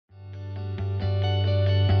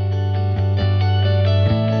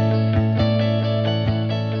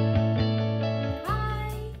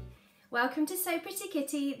welcome to Sew Pretty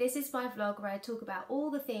Kitty. This is my vlog where I talk about all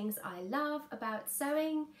the things I love about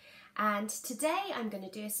sewing, and today I'm going to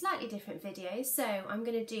do a slightly different video. So I'm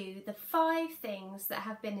going to do the 5 things that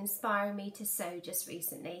have been inspiring me to sew just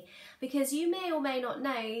recently, because you may or may not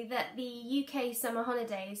know that the UK summer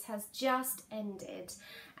holidays has just ended,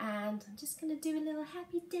 and I'm just going to do a little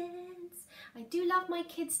happy dance. I do love my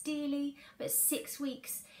kids dearly, but 6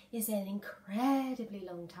 weeks is an incredibly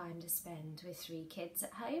long time to spend with 3 kids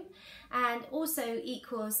at home, and also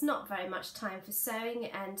equals not very much time for sewing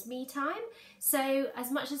and me time. So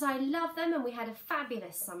as much as I love them and we had a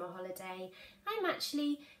fabulous summer holiday, I'm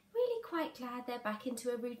actually really quite glad they're back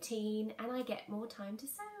into a routine and I get more time to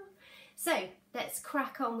sew. So let's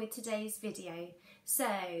crack on with today's video.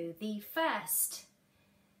 So the first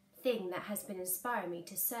thing that has been inspiring me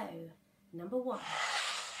to sew, number 1.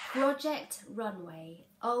 Project Runway.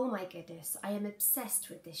 Oh my goodness, I am obsessed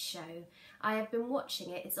with this show. I have been watching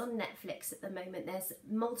it. It's on Netflix at the moment. There's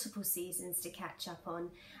multiple seasons to catch up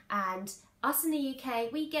on, and us in the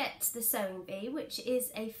UK, we get the Sewing Bee, which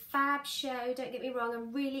is a fab show. Don't get me wrong,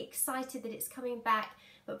 I'm really excited that it's coming back,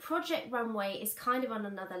 but Project Runway is kind of on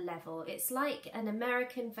another level. It's like an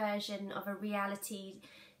American version of a reality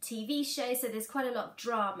TV show, so there's quite a lot of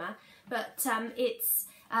drama, but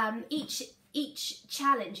each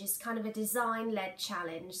challenge is kind of a design-led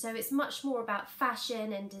challenge, so it's much more about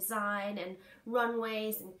fashion and design and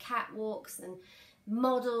runways and catwalks and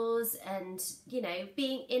models and, you know,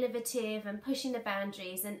 being innovative and pushing the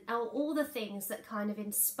boundaries and all the things that kind of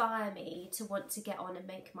inspire me to want to get on and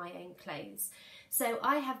make my own clothes. So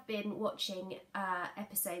I have been watching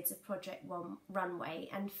episodes of Project Runway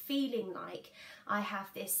and feeling like I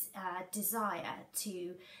have this desire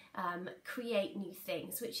to create new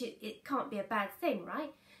things, which it can't be a bad thing,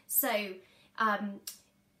 right? So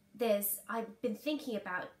I've been thinking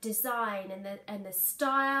about design and the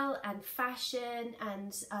style and fashion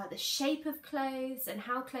and the shape of clothes and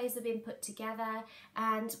how clothes have been put together.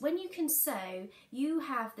 And when you can sew, you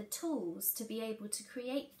have the tools to be able to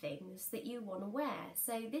create things that you want to wear.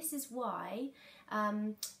 So this is why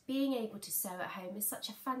being able to sew at home is such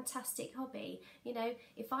a fantastic hobby. You know,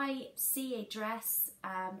 if I see a dress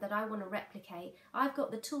that I want to replicate, I've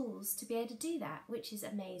got the tools to be able to do that, which is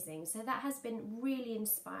amazing. So that has been really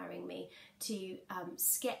inspiring me to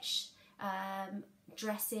sketch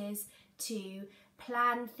dresses, to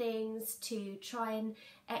plan things, to try and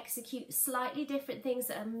execute slightly different things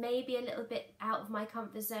that are maybe a little bit out of my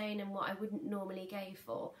comfort zone and what I wouldn't normally go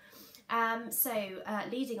for.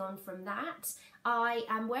 Leading on from that, I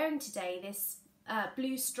am wearing today this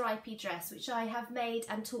blue stripy dress, which I have made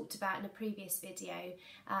and talked about in a previous video.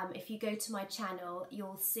 If you go to my channel,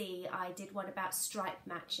 you'll see I did one about stripe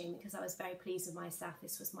matching because I was very pleased with myself.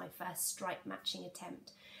 This was my first stripe matching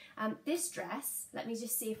attempt. This dress, let me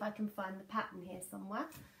just see if I can find the pattern here somewhere,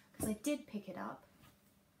 because I did pick it up.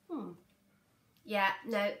 Yeah,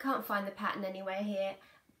 no, can't find the pattern anywhere here.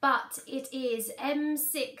 But it is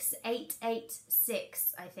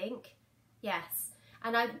M6886, I think. Yes.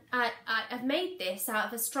 And I've made this out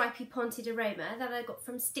of a stripy Ponte Roma that I got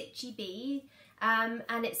from Stitchy Bee.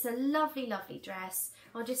 And it's a lovely, lovely dress.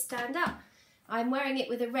 I'll just stand up. I'm wearing it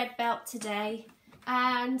with a red belt today.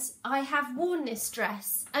 And I have worn this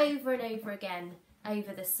dress over and over again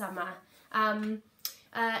over the summer.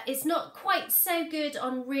 It's not quite so good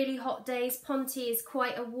on really hot days. Ponte is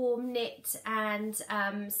quite a warm knit, and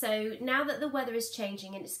so now that the weather is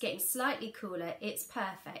changing and it's getting slightly cooler, it's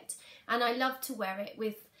perfect. And I love to wear it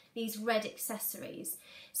with these red accessories.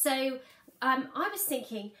 So I was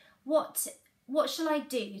thinking, what shall I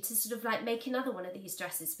do to sort of like make another one of these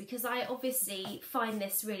dresses, because I obviously find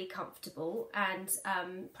this really comfortable and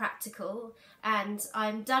practical, and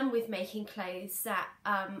I'm done with making clothes that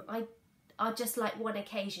are just like one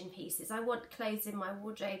occasion pieces. I want clothes in my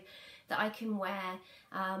wardrobe that I can wear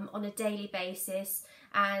on a daily basis,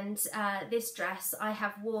 and this dress I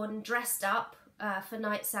have worn dressed up for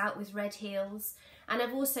nights out with red heels, and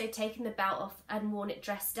I've also taken the belt off and worn it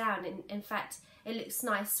dressed down. In fact, it looks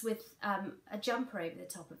nice with a jumper over the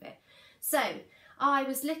top of it. So I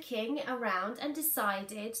was looking around and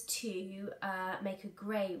decided to make a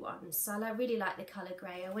grey one. So I really like the colour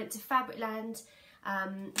grey. I went to Fabricland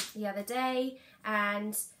the other day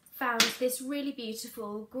and found this really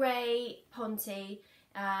beautiful grey Ponte.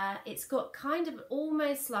 It's got kind of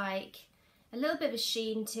almost like a little bit of a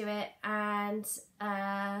sheen to it, and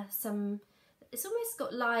it's almost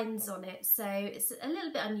got lines on it, so it's a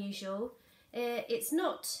little bit unusual. It's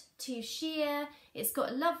not too sheer, it's got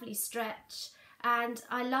a lovely stretch, and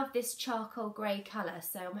I love this charcoal grey colour,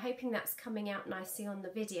 so I'm hoping that's coming out nicely on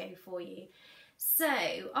the video for you. So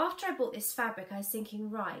after I bought this fabric, I was thinking,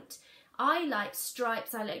 right, I like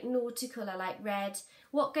stripes, I like nautical, I like red.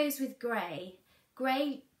 What goes with grey?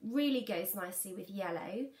 Grey really goes nicely with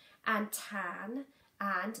yellow and tan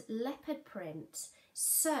and leopard print.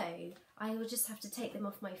 So I will just have to take them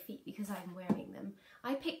off my feet because I'm wearing them.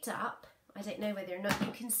 I picked up, I don't know whether or not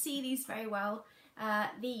you can see these very well,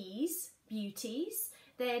 these beauties.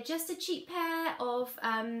 They're just a cheap pair of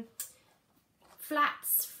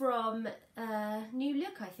flats from New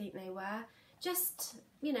Look, I think they were. Just,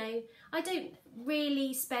 you know, I don't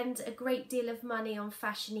really spend a great deal of money on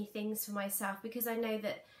fashiony things for myself because I know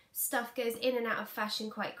that stuff goes in and out of fashion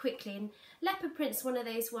quite quickly, and leopard print's one of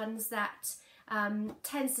those ones that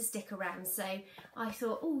tends to stick around. So I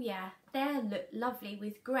thought, oh yeah, they look lovely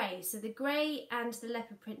with grey. So the grey and the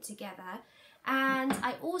leopard print together. And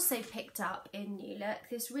I also picked up in New Look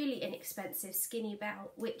this really inexpensive skinny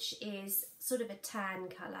belt, which is sort of a tan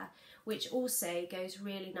colour, which also goes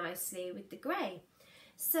really nicely with the grey.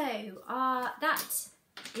 So that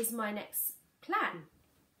is my next plan.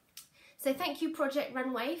 So thank you Project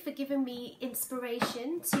Runway for giving me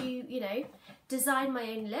inspiration to, you know, design my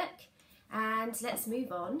own look. And let's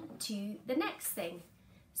move on to the next thing.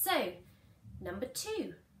 So, number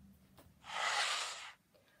 2.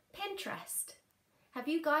 Pinterest. Have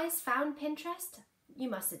you guys found Pinterest? You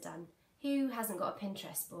must have done. Who hasn't got a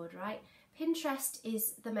Pinterest board, right? Pinterest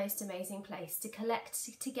is the most amazing place to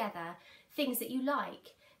collect together things that you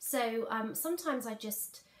like. So sometimes I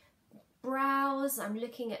just browse, I'm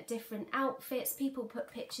looking at different outfits, people put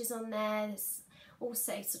pictures on there. There's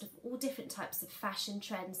also sort of all different types of fashion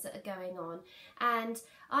trends that are going on, and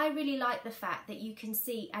I really like the fact that you can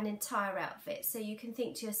see an entire outfit, so you can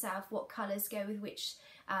think to yourself what colours go with which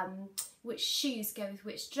shoes go with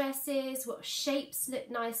which dresses, what shapes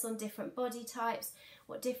look nice on different body types,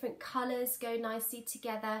 what different colours go nicely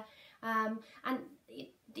together, and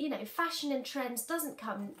you know, fashion and trends doesn't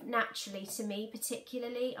come naturally to me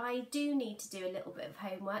particularly. I do need to do a little bit of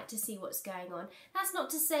homework to see what's going on. That's not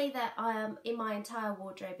to say that in my entire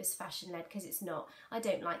wardrobe is fashion led, because it's not. I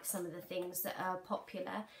don't like some of the things that are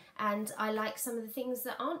popular, and I like some of the things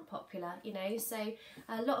that aren't popular, you know, so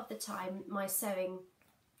a lot of the time my sewing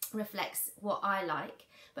reflects what I like.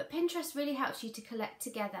 But Pinterest really helps you to collect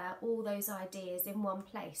together all those ideas in one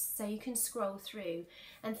place, so you can scroll through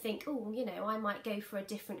and think, oh, you know, I might go for a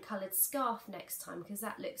different coloured scarf next time because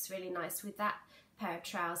that looks really nice with that pair of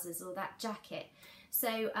trousers or that jacket.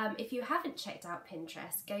 So if you haven't checked out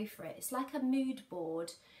Pinterest, go for it. It's like a mood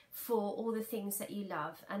board for all the things that you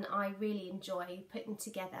love, and I really enjoy putting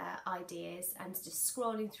together ideas and just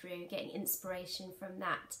scrolling through, getting inspiration from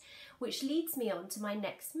that, which leads me on to my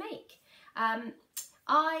next make.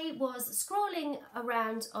 I was scrolling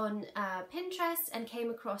around on Pinterest and came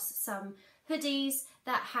across some hoodies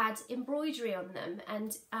that had embroidery on them,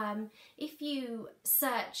 and if you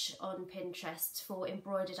search on Pinterest for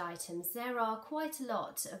embroidered items, there are quite a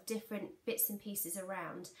lot of different bits and pieces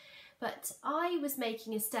around. But I was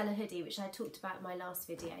making a Stella hoodie, which I talked about in my last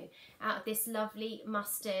video, out of this lovely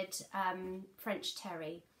mustard French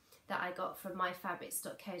terry that I got from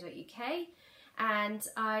myfabrics.co.uk, and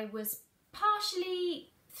I was partially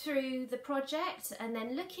through the project and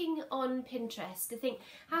then looking on Pinterest to think,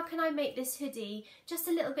 how can I make this hoodie just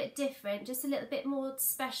a little bit different, just a little bit more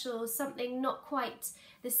special, something not quite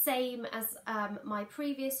the same as my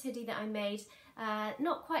previous hoodie that I made,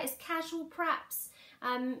 not quite as casual perhaps.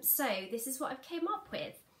 So this is what I've came up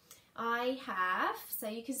with. I have, so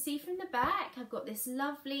you can see from the back, I've got this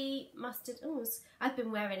lovely mustard, oh, I've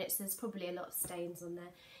been wearing it so there's probably a lot of stains on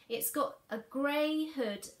there. It's got a grey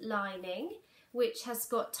hood lining which has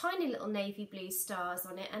got tiny little navy blue stars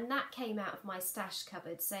on it, and that came out of my stash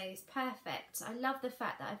cupboard, so it's perfect. I love the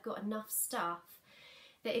fact that I've got enough stuff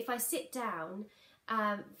that if I sit down,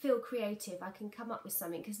 feel creative, I can come up with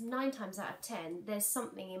something, because 9 times out of 10 there's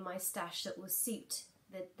something in my stash that will suit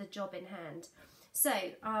the job in hand. So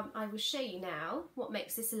I will show you now what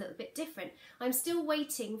makes this a little bit different. I'm still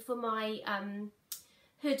waiting for my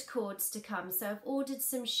hood cords to come, so I've ordered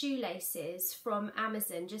some shoelaces from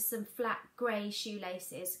Amazon, just some flat grey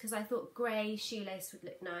shoelaces, because I thought grey shoelace would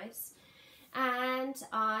look nice. And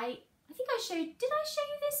I think I showed, did I show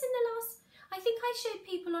you this in the last, I think I showed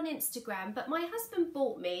people on Instagram, but my husband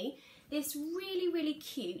bought me this really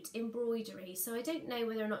cute embroidery, so I don't know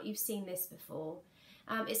whether or not you've seen this before.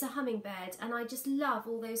 It's a hummingbird, and I just love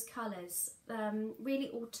all those colours,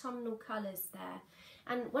 really autumnal colours there.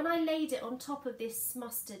 And when I laid it on top of this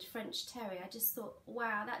mustard French terry, I just thought,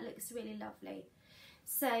 wow, that looks really lovely.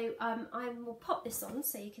 So I will pop this on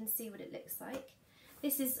so you can see what it looks like.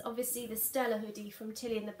 This is obviously the Stella hoodie from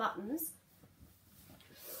Tilly and the Buttons.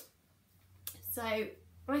 So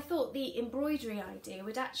I thought the embroidery idea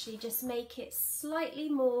would actually just make it slightly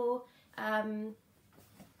more,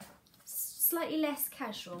 slightly less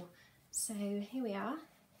casual. So here we are.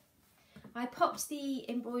 I popped the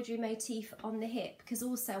embroidery motif on the hip because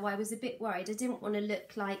also I was a bit worried. I didn't want to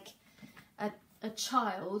look like a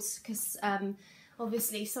child, because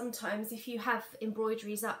obviously sometimes if you have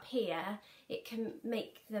embroideries up here, it can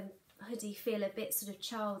make the hoodie feel a bit sort of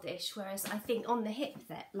childish, whereas I think on the hip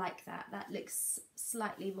that looks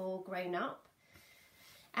slightly more grown up.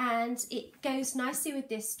 And it goes nicely with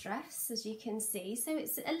this dress, as you can see, so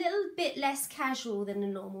it's a little bit less casual than a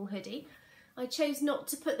normal hoodie. I chose not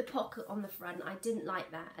to put the pocket on the front. I didn't like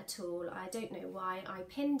that at all. I don't know why. I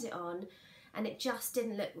pinned it on and it just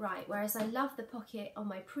didn't look right, whereas I love the pocket on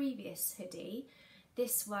my previous hoodie.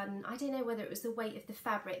 This one, I don't know whether it was the weight of the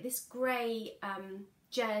fabric. This grey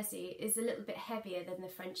jersey is a little bit heavier than the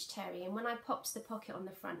French terry, and when I popped the pocket on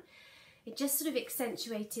the front, it just sort of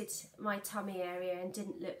accentuated my tummy area and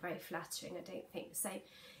didn't look very flattering, I don't think. So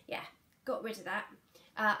yeah, got rid of that.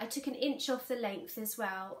 I took an inch off the length as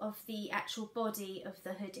well of the actual body of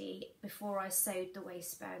the hoodie before I sewed the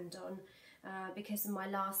waistband on, because in my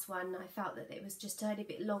last one I felt that it was just a tiny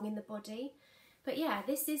bit long in the body. But yeah,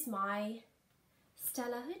 this is my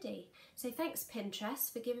Stella hoodie. So thanks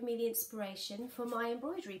Pinterest for giving me the inspiration for my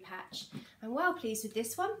embroidery patch. I'm well pleased with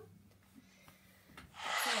this one.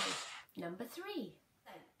 So, number 3.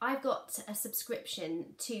 I've got a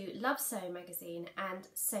subscription to Love Sewing magazine and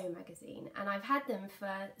Sew magazine, and I've had them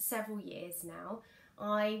for several years now.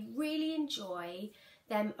 I really enjoy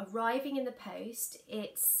them arriving in the post.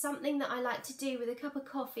 It's something that I like to do with a cup of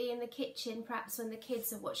coffee in the kitchen, perhaps when the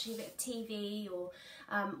kids are watching a bit of TV, or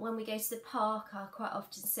when we go to the park. I'll quite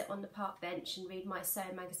often sit on the park bench and read my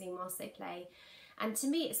sewing magazine whilst they play. And to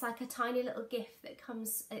me it's like a tiny little gift that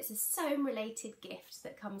comes, it's a sewing related gift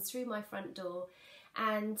that comes through my front door.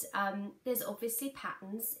 And there's obviously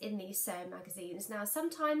patterns in these sewing magazines. Now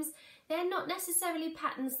sometimes they're not necessarily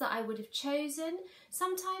patterns that I would have chosen.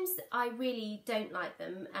 Sometimes I really don't like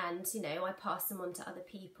them and, you know, I pass them on to other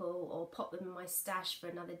people or pop them in my stash for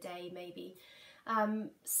another day maybe.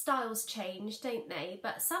 Styles change, don't they?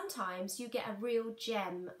 But sometimes you get a real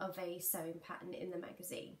gem of a sewing pattern in the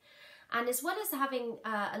magazine. And as well as having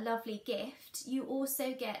a lovely gift, you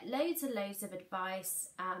also get loads and loads of advice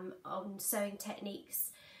on sewing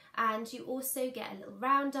techniques, and you also get a little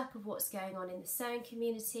roundup of what's going on in the sewing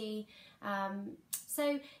community.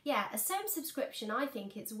 So yeah, a sewing subscription, I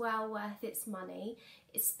think it's well worth its money,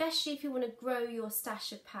 especially if you want to grow your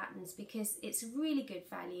stash of patterns, because it's really good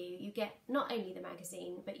value. You get not only the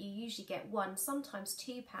magazine, but you usually get 1, sometimes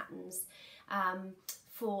 2 patterns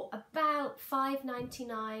for about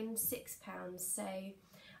 £5.99, £6. So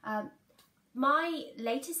my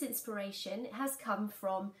latest inspiration has come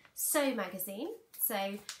from Sew magazine. So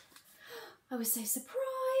I was so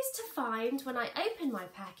surprised to find when I opened my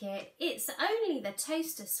packet, it's only the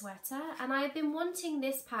toaster sweater, and I have been wanting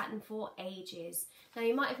this pattern for ages. Now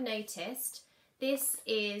you might have noticed this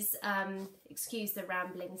is, excuse the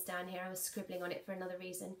ramblings down here, I was scribbling on it for another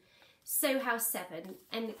reason, Sew House 7,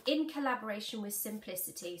 and in collaboration with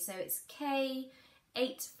Simplicity, so it's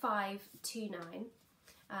K8529.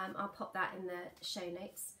 I'll pop that in the show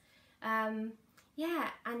notes. Yeah,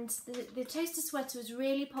 and the toaster sweater was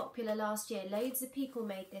really popular last year. Loads of people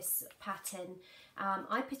made this pattern.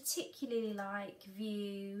 I particularly like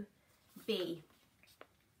View B.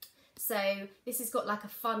 So this has got like a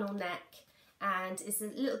funnel neck and it's a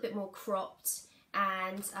little bit more cropped,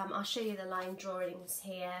 and I'll show you the line drawings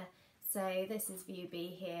here. So this is View B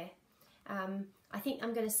here. I think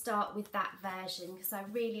I'm going to start with that version because I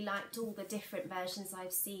really liked all the different versions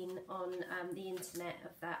I've seen on the internet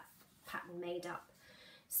of that pattern made up.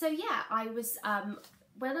 So yeah, I was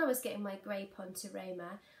when I was getting my grey Ponte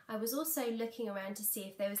Roma, I was also looking around to see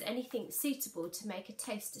if there was anything suitable to make a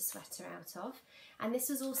toaster sweater out of, and this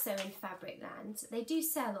was also in Fabricland. They do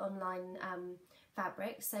sell online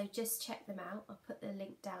fabrics, so just check them out. I'll put the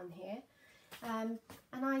link down here. And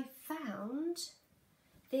I found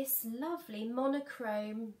this lovely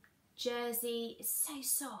monochrome jersey. It's so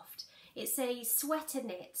soft. It's a sweater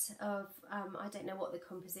knit of, I don't know what the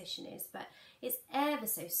composition is, but it's ever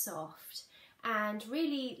so soft and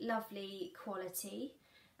really lovely quality.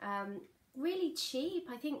 Really cheap.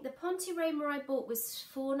 I think the Ponte Roma I bought was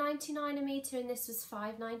 £4.99 a metre and this was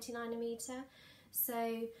 £5.99 a metre.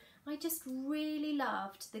 So I just really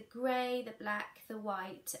loved the grey, the black, the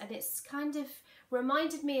white, and it's kind of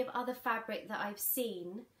reminded me of other fabric that I've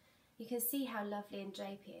seen. You can see how lovely and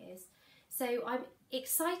drapey it is. So I'm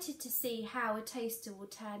excited to see how a toaster will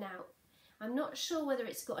turn out. I'm not sure whether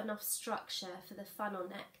it's got enough structure for the funnel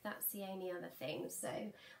neck. That's the only other thing. So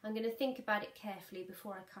I'm going to think about it carefully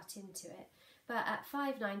before I cut into it. But at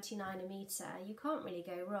 $5.99 a metre, you can't really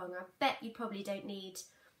go wrong. I bet you probably don't need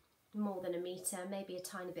more than a metre, maybe a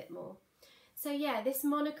tiny bit more. So yeah, this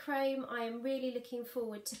monochrome I am really looking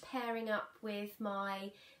forward to pairing up with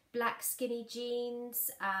my black skinny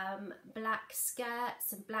jeans, black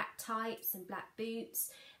skirts and black tights and black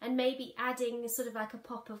boots, and maybe adding sort of like a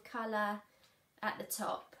pop of colour at the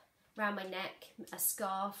top around my neck, a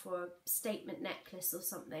scarf or a statement necklace or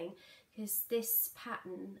something, because this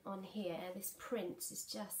pattern on here, this print is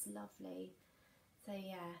just lovely. So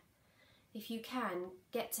yeah, if you can,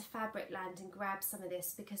 get to Fabricland and grab some of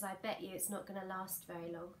this, because I bet you it's not going to last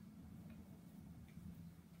very long.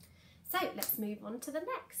 So let's move on to the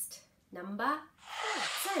next, number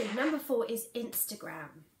 4. So number 4 is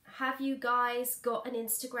Instagram. Have you guys got an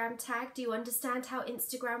Instagram tag? Do you understand how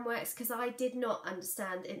Instagram works? Because I did not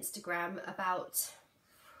understand Instagram about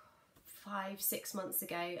 5-6 months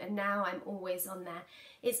ago, and now I'm always on there.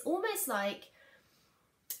 It's almost like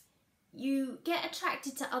you get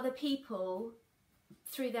attracted to other people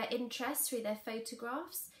through their interests, through their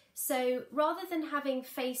photographs. So rather than having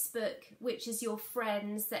Facebook, which is your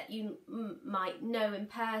friends that you might know in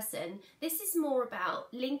person, this is more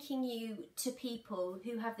about linking you to people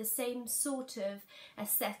who have the same sort of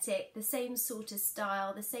aesthetic, the same sort of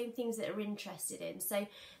style, the same things that are interested in. So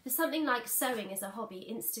for something like sewing as a hobby,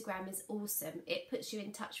 Instagram is awesome. It puts you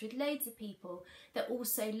in touch with loads of people that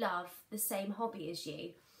also love the same hobby as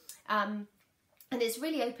you. And it's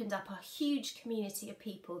really opened up a huge community of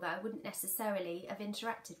people that I wouldn't necessarily have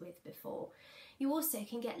interacted with before. You also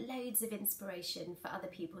can get loads of inspiration for other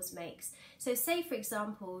people's makes. So say, for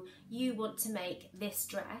example, you want to make this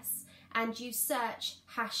dress and you search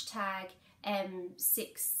hashtag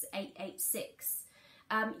M6886.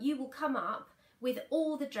 You will come up with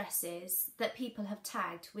all the dresses that people have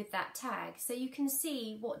tagged with that tag. So you can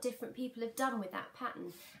see what different people have done with that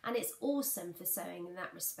pattern. And it's awesome for sewing in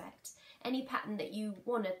that respect. Any pattern that you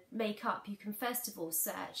want to make up, you can first of all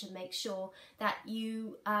search and make sure that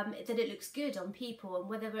that it looks good on people, and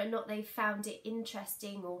whether or not they've found it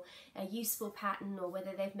interesting or a useful pattern, or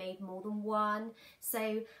whether they've made more than one.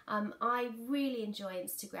 So I really enjoy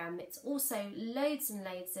Instagram. It's also loads and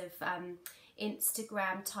loads of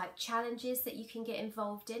Instagram type challenges that you can get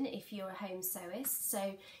involved in if you're a home sewist.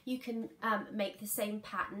 So you can make the same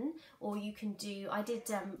pattern, or you can do, I did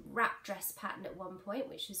wrap dress pattern at one point,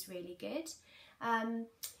 which was really good.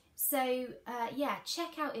 Yeah,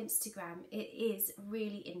 check out Instagram. It is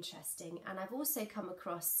really interesting, and I've also come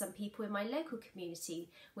across some people in my local community,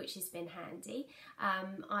 which has been handy.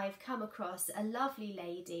 I've come across a lovely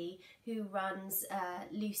lady who runs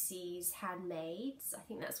Lucy's Handmaids. I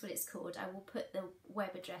think that's what it's called. I will put the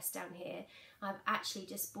web address down here. I've actually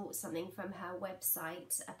just bought something from her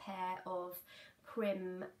website, a pair of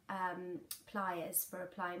prim pliers for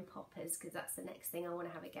applying poppers, because that's the next thing I want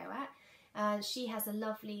to have a go at. She has a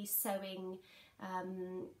lovely sewing,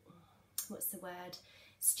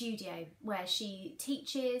 studio where she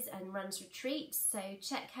teaches and runs retreats, so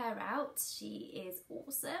check her out. She is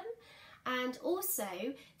awesome. And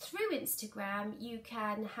also through Instagram you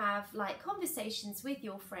can have like conversations with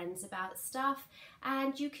your friends about stuff,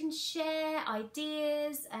 and you can share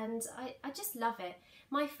ideas, and I just love it.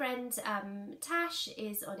 My friend Tash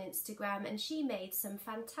is on Instagram, and she made some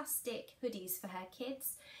fantastic hoodies for her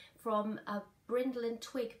kids from a Brindle and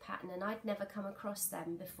Twig pattern, and I'd never come across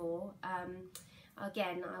them before.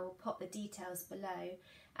 Again, I will pop the details below.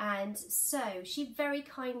 And so she very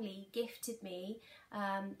kindly gifted me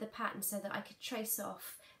the pattern so that I could trace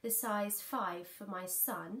off the size 5 for my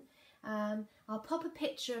son. I'll pop a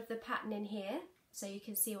picture of the pattern in here so you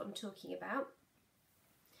can see what I'm talking about.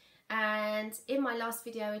 And in my last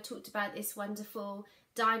video I talked about this wonderful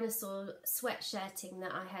dinosaur sweatshirting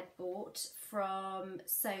that I had bought from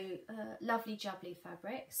Lovely Jubbly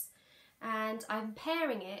Fabrics, and I'm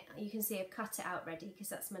pairing it. You can see I've cut it out ready because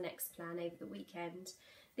that's my next plan over the weekend.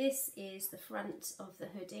 This is the front of the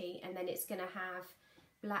hoodie, and then it's going to have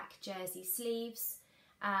black jersey sleeves,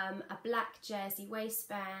 a black jersey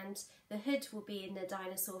waistband. The hood will be in the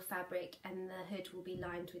dinosaur fabric, and the hood will be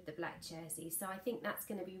lined with the black jersey. So I think that's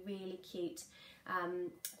going to be really cute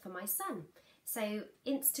for my son. So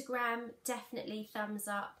Instagram, definitely thumbs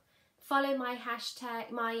up. Follow my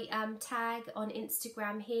hashtag, my tag on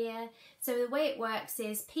Instagram here. So the way it works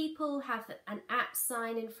is people have an @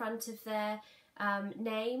 sign in front of their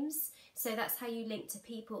names. So that's how you link to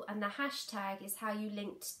people, and the hashtag is how you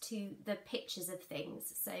linked to the pictures of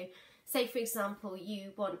things. So say for example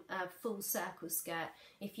you want a full circle skirt,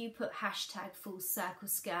 if you put hashtag full circle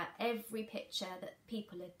skirt, every picture that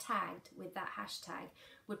people had tagged with that hashtag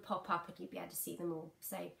would pop up and you'd be able to see them all.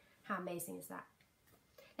 So how amazing is that?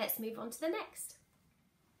 Let's move on to the next.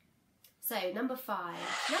 So number 5.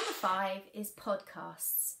 Number 5 is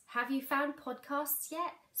podcasts. Have you found podcasts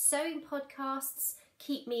yet? Sewing podcasts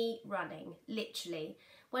keep me running, literally.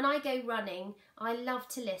 When I go running, I love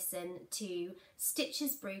to listen to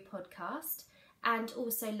Stitches Brew podcast and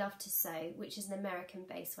also Love to Sew, which is an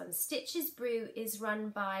American-based one. Stitches Brew is run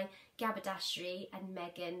by Gabardashery and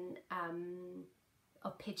Megan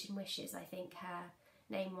of Pigeon Wishes, I think her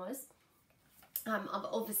name was. I'm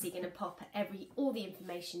obviously going to pop all the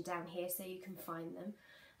information down here so you can find them.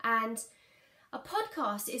 And a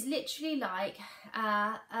podcast is literally like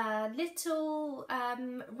a little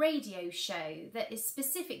radio show that is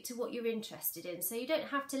specific to what you're interested in. So you don't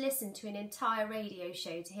have to listen to an entire radio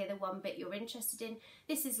show to hear the one bit you're interested in.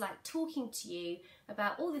 This is like talking to you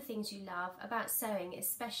about all the things you love about sewing,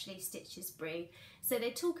 especially Stitches Brew. So they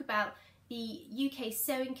talk about the UK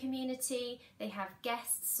sewing community, they have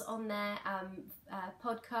guests on their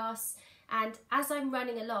podcasts, and as I'm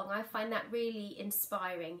running along I find that really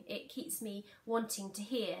inspiring. It keeps me wanting to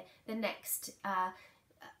hear the next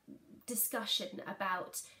discussion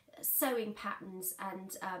about sewing patterns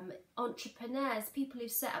and entrepreneurs, people who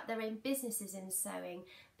set up their own businesses in sewing,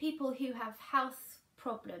 people who have health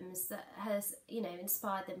problems that has, you know,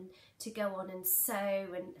 inspired them to go on and sew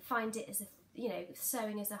and find it as a, you know,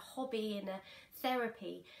 sewing as a hobby and a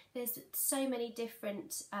therapy. There's so many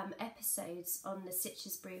different episodes on the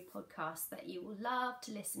Stitches Brew podcast that you will love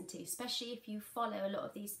to listen to, especially if you follow a lot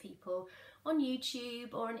of these people on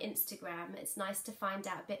YouTube or on Instagram. It's nice to find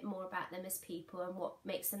out a bit more about them as people and what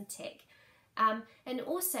makes them tick. And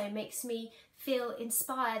also makes me feel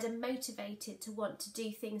inspired and motivated to want to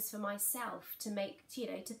do things for myself, to make, you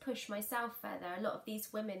know, to push myself further. A lot of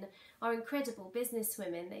these women are incredible business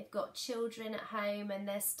women. They've got children at home and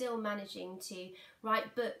they're still managing to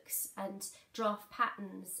write books and draft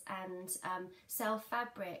patterns and sell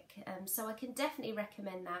fabric. So I can definitely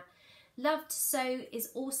recommend that. Love to Sew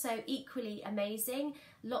is also equally amazing.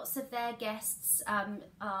 Lots of their guests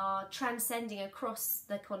are transcending across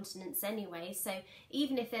the continents anyway, so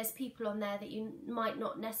even if there's people on there that you might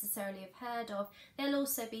not necessarily have heard of, there'll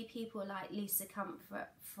also be people like Lisa Comfort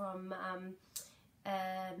from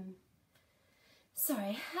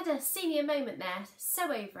sorry, I had a senior moment there.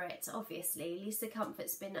 Sew Over It, obviously. Lisa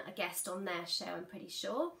Comfort's been a guest on their show, I'm pretty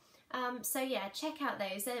sure. So yeah, check out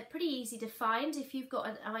those. They're pretty easy to find. If you've got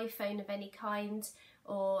an iPhone of any kind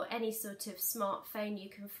or any sort of smartphone, you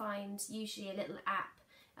can find usually a little app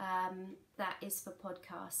that is for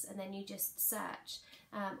podcasts, and then you just search.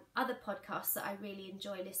 Other podcasts that I really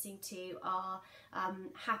enjoy listening to are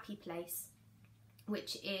Happy Place,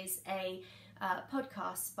 which is a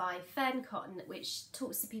podcast by Fern Cotton, which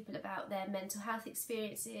talks to people about their mental health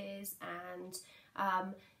experiences, and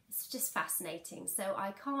it's just fascinating. So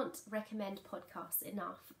I can't recommend podcasts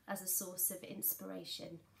enough as a source of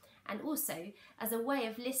inspiration, and also as a way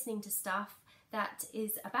of listening to stuff that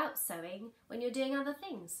is about sewing when you're doing other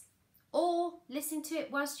things, or listening to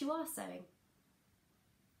it whilst you are sewing.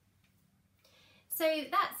 So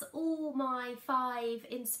that's all my 5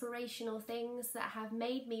 inspirational things that have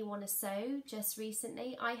made me want to sew just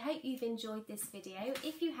recently. I hope you've enjoyed this video.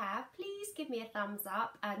 If you have, please give me a thumbs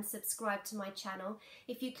up and subscribe to my channel.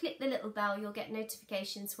 If you click the little bell, you'll get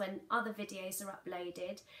notifications when other videos are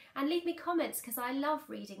uploaded. And leave me comments, because I love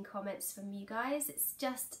reading comments from you guys. It's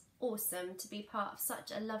just awesome to be part of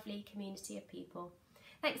such a lovely community of people.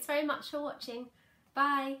 Thanks very much for watching.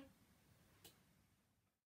 Bye.